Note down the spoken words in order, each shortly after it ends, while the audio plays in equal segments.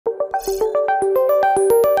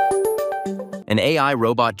An AI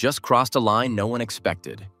robot just crossed a line no one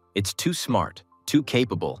expected. It's too smart, too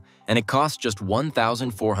capable, and it costs just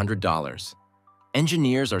 $1,400.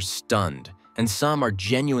 Engineers are stunned, and some are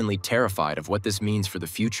genuinely terrified of what this means for the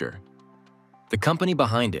future. The company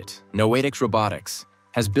behind it, Robotics,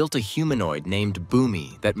 has built a humanoid named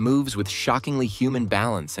Boomy that moves with shockingly human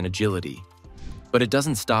balance and agility. But it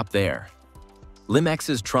doesn't stop there.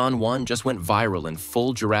 LimX's Tron 1 just went viral in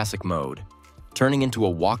full Jurassic mode, turning into a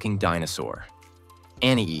walking dinosaur.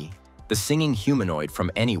 Annie, the singing humanoid from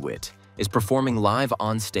Anywit, is performing live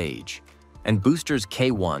on stage, and Booster's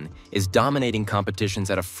K1 is dominating competitions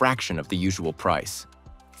at a fraction of the usual price.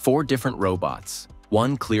 4 different robots,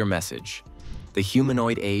 one clear message: the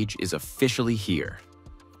humanoid age is officially here.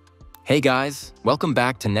 Hey guys, welcome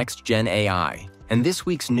back to Next Gen AI, and this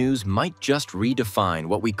week's news might just redefine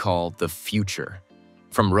what we call the future.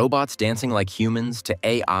 From robots dancing like humans to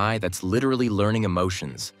AI that's literally learning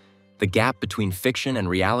emotions, the gap between fiction and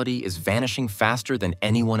reality is vanishing faster than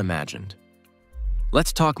anyone imagined.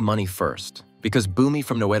 Let's talk money first, because Boomy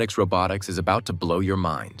from Robotics is about to blow your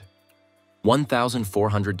mind.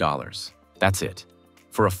 $1,400. That's it.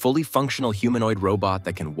 For a fully functional humanoid robot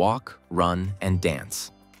that can walk, run, and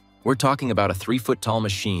dance. We're talking about a 3-foot-tall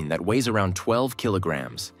machine that weighs around 12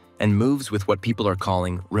 kilograms and moves with what people are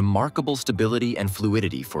calling remarkable stability and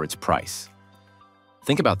fluidity for its price.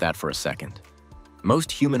 Think about that for a second.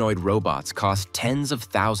 Most humanoid robots cost tens of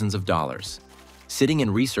thousands of dollars, sitting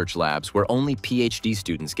in research labs where only PhD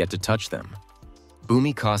students get to touch them.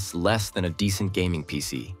 Boomy costs less than a decent gaming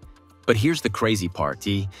PC. But here's the crazy part,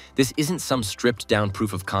 this isn't some stripped-down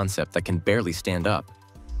proof of concept that can barely stand up.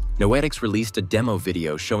 Noetics released a demo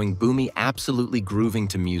video showing Boomy absolutely grooving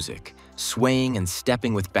to music, swaying and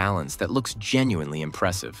stepping with balance that looks genuinely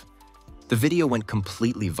impressive. The video went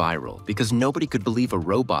completely viral because nobody could believe a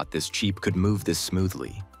robot this cheap could move this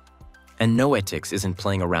smoothly. And Noetics isn't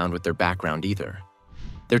playing around with their background either.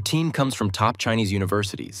 Their team comes from top Chinese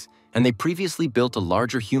universities, and they previously built a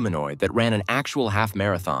larger humanoid that ran an actual half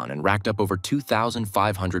marathon and racked up over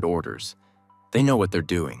 2,500 orders. They know what they're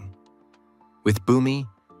doing. With Boomy,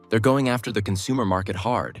 they're going after the consumer market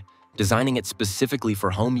hard, designing it specifically for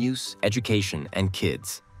home use, education, and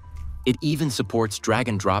kids. It even supports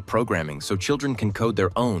drag-and-drop programming so children can code their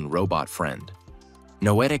own robot friend.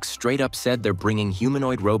 Noetics straight up said they're bringing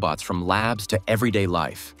humanoid robots from labs to everyday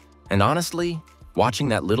life. And honestly, watching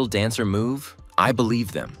that little dancer move, I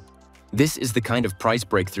believe them. This is the kind of price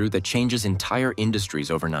breakthrough that changes entire industries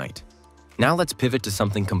overnight. Now let's pivot to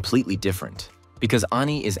something completely different, because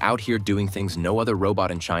Annie is out here doing things no other robot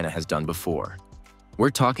in China has done before. We're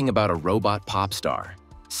talking about a robot pop star.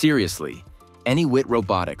 Seriously, Anywit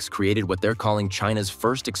Robotics created what they're calling China's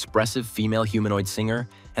first expressive female humanoid singer,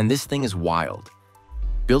 and this thing is wild.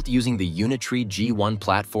 Built using the Unitree G1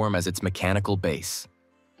 platform as its mechanical base.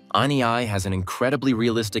 Annie has an incredibly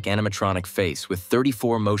realistic animatronic face with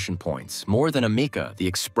 34 motion points, more than Amika, the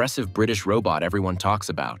expressive British robot everyone talks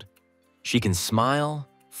about. She can smile,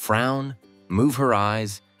 frown, move her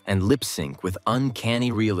eyes, and lip sync with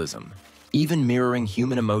uncanny realism, even mirroring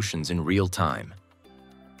human emotions in real time.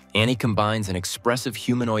 Annie combines an expressive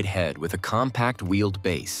humanoid head with a compact wheeled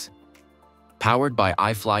base. Powered by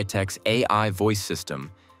iFlyTech's AI voice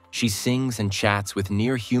system, she sings and chats with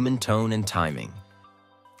near-human tone and timing.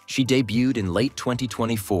 She debuted in late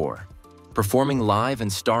 2024, performing live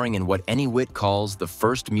and starring in what Anywit calls the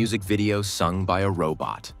first music video sung by a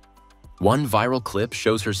robot. One viral clip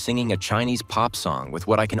shows her singing a Chinese pop song with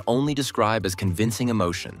what I can only describe as convincing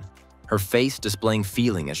emotion, her face displaying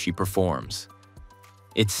feeling as she performs.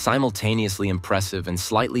 It's simultaneously impressive and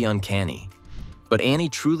slightly uncanny. But Annie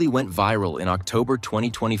truly went viral in October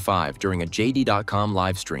 2025 during a JD.com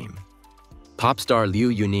livestream. Pop star Liu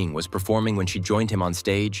Yuning was performing when she joined him on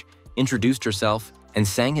stage, introduced herself, and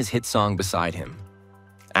sang his hit song beside him.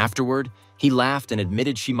 Afterward, he laughed and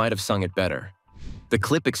admitted she might have sung it better. The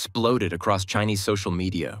clip exploded across Chinese social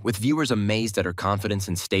media, with viewers amazed at her confidence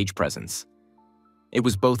and stage presence. It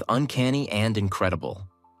was both uncanny and incredible.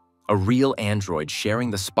 A real android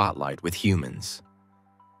sharing the spotlight with humans.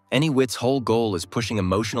 Anywit's whole goal is pushing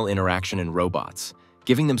emotional interaction in robots,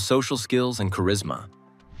 giving them social skills and charisma.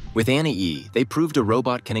 With Annie, they proved a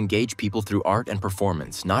robot can engage people through art and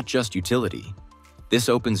performance, not just utility. This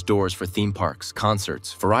opens doors for theme parks,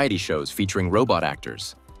 concerts, variety shows featuring robot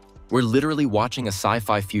actors. We're literally watching a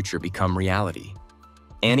sci-fi future become reality.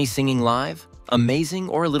 Annie singing live? Amazing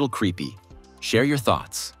or a little creepy? Share your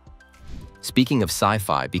thoughts. Speaking of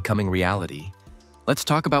sci-fi becoming reality, let's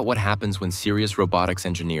talk about what happens when serious robotics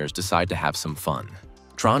engineers decide to have some fun.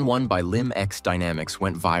 Tron 1 by LimX Dynamics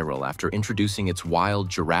went viral after introducing its wild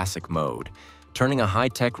Jurassic mode, turning a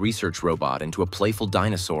high-tech research robot into a playful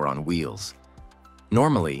dinosaur on wheels.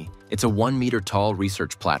 Normally, it's a 1-meter-tall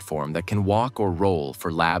research platform that can walk or roll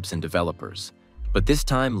for labs and developers. But this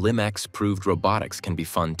time, LimX proved robotics can be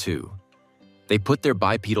fun too. They put their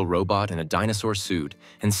bipedal robot in a dinosaur suit,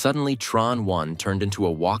 and suddenly Tron 1 turned into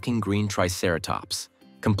a walking green triceratops,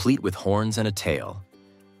 complete with horns and a tail.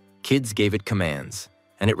 Kids gave it commands,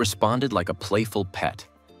 and it responded like a playful pet.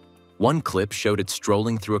 One clip showed it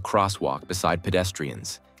strolling through a crosswalk beside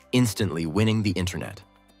pedestrians, instantly winning the internet.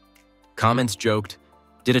 Comments joked,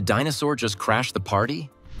 "Did a dinosaur just crash the party?"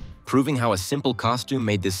 Proving how a simple costume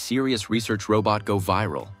made this serious research robot go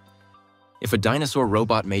viral. If a dinosaur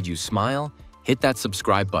robot made you smile, hit that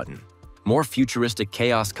subscribe button. More futuristic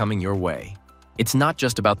chaos coming your way. It's not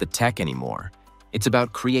just about the tech anymore. It's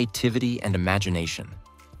about creativity and imagination.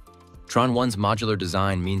 Tron 1's modular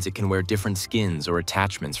design means it can wear different skins or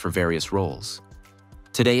attachments for various roles.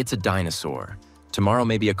 Today it's a dinosaur. Tomorrow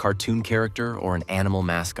maybe a cartoon character or an animal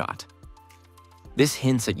mascot. This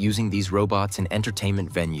hints at using these robots in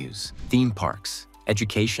entertainment venues, theme parks,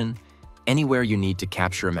 education, anywhere you need to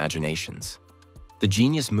capture imaginations. The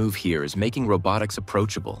genius move here is making robotics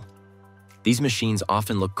approachable. These machines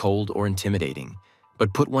often look cold or intimidating,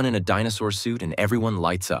 but put one in a dinosaur suit and everyone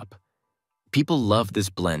lights up. People love this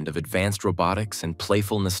blend of advanced robotics and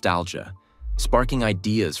playful nostalgia, sparking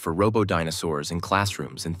ideas for robo-dinosaurs in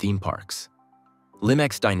classrooms and theme parks.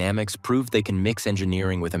 LimX Dynamics proved they can mix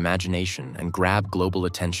engineering with imagination and grab global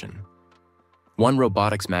attention. One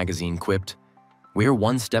robotics magazine quipped, "We're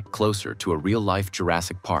one step closer to a real-life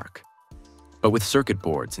Jurassic Park." But with circuit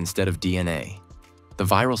boards instead of DNA. The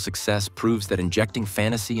viral success proves that injecting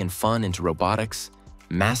fantasy and fun into robotics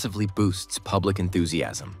massively boosts public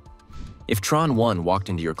enthusiasm. If Tron 1 walked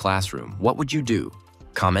into your classroom, what would you do?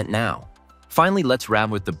 Comment now. Finally, let's wrap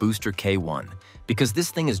with the Booster K1, because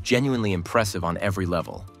this thing is genuinely impressive on every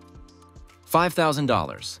level.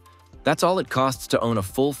 $5,000. That's all it costs to own a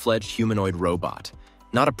full-fledged humanoid robot.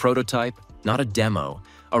 Not a prototype, not a demo,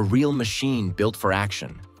 a real machine built for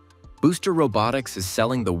action. Booster Robotics is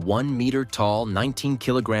selling the 1-meter-tall,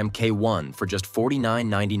 19-kilogram K1 for just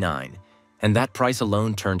 $49.99, and that price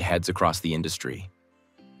alone turned heads across the industry.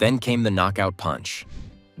 Then came the knockout punch.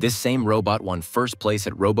 This same robot won first place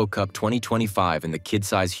at RoboCup 2025 in the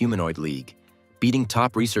Kid-Size Humanoid League, beating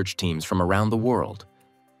top research teams from around the world.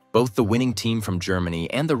 Both the winning team from Germany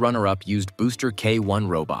and the runner-up used Booster K1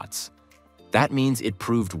 robots. That means it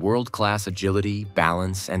proved world-class agility,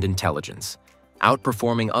 balance, and intelligence,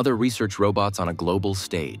 outperforming other research robots on a global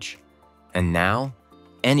stage. And now,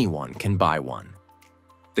 anyone can buy one.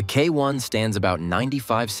 The K1 stands about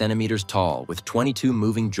 95 centimeters tall with 22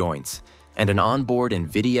 moving joints and an onboard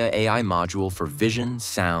NVIDIA AI module for vision,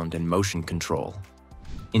 sound, and motion control.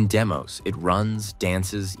 In demos, it runs,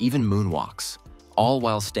 dances, even moonwalks, all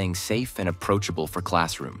while staying safe and approachable for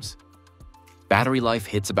classrooms. Battery life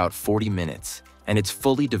hits about 40 minutes, and it's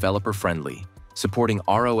fully developer-friendly, supporting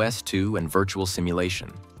ROS2 and virtual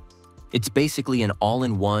simulation. It's basically an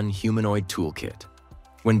all-in-one humanoid toolkit.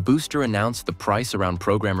 When Booster announced the price around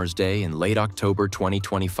Programmers Day in late October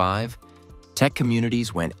 2025, tech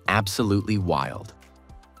communities went absolutely wild.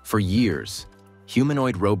 For years,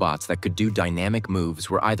 humanoid robots that could do dynamic moves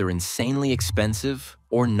were either insanely expensive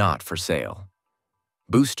or not for sale.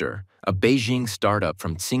 Booster, a Beijing startup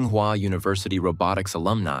from Tsinghua University robotics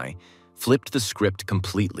alumni, flipped the script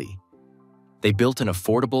completely. They built an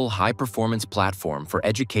affordable, high-performance platform for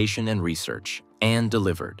education and research, and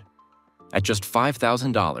delivered. At just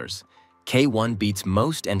 $5,000, K1 beats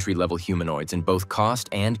most entry-level humanoids in both cost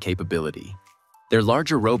and capability. Their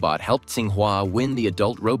larger robot helped Tsinghua win the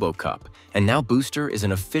Adult RoboCup, and now Booster is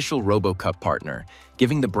an official RoboCup partner,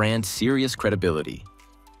 giving the brand serious credibility.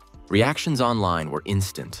 Reactions online were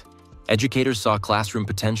instant. Educators saw classroom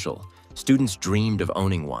potential, students dreamed of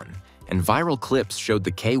owning one, and viral clips showed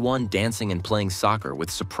the K1 dancing and playing soccer with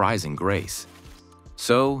surprising grace.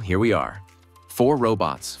 So here we are. 4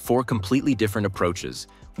 robots, 4 completely different approaches,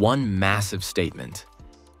 one massive statement.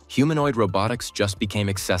 Humanoid robotics just became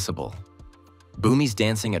accessible. Boomy's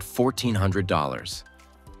dancing at $1,400.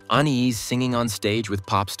 Ani's singing on stage with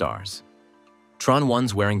pop stars. Tron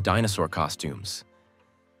 1's wearing dinosaur costumes.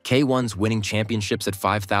 K1's winning championships at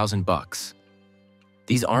 $5,000.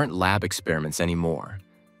 These aren't lab experiments anymore.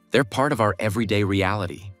 They're part of our everyday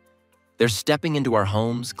reality. They're stepping into our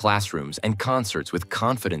homes, classrooms, and concerts with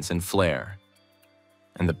confidence and flair.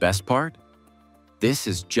 And the best part? This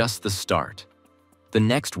is just the start. The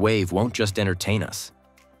next wave won't just entertain us.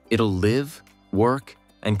 It'll live, work,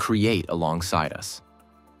 and create alongside us.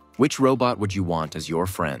 Which robot would you want as your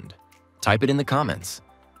friend? Type it in the comments.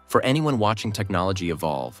 For anyone watching technology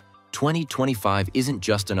evolve, 2025 isn't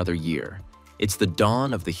just another year. It's the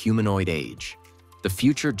dawn of the humanoid age. The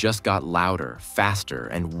future just got louder, faster,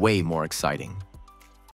 and way more exciting.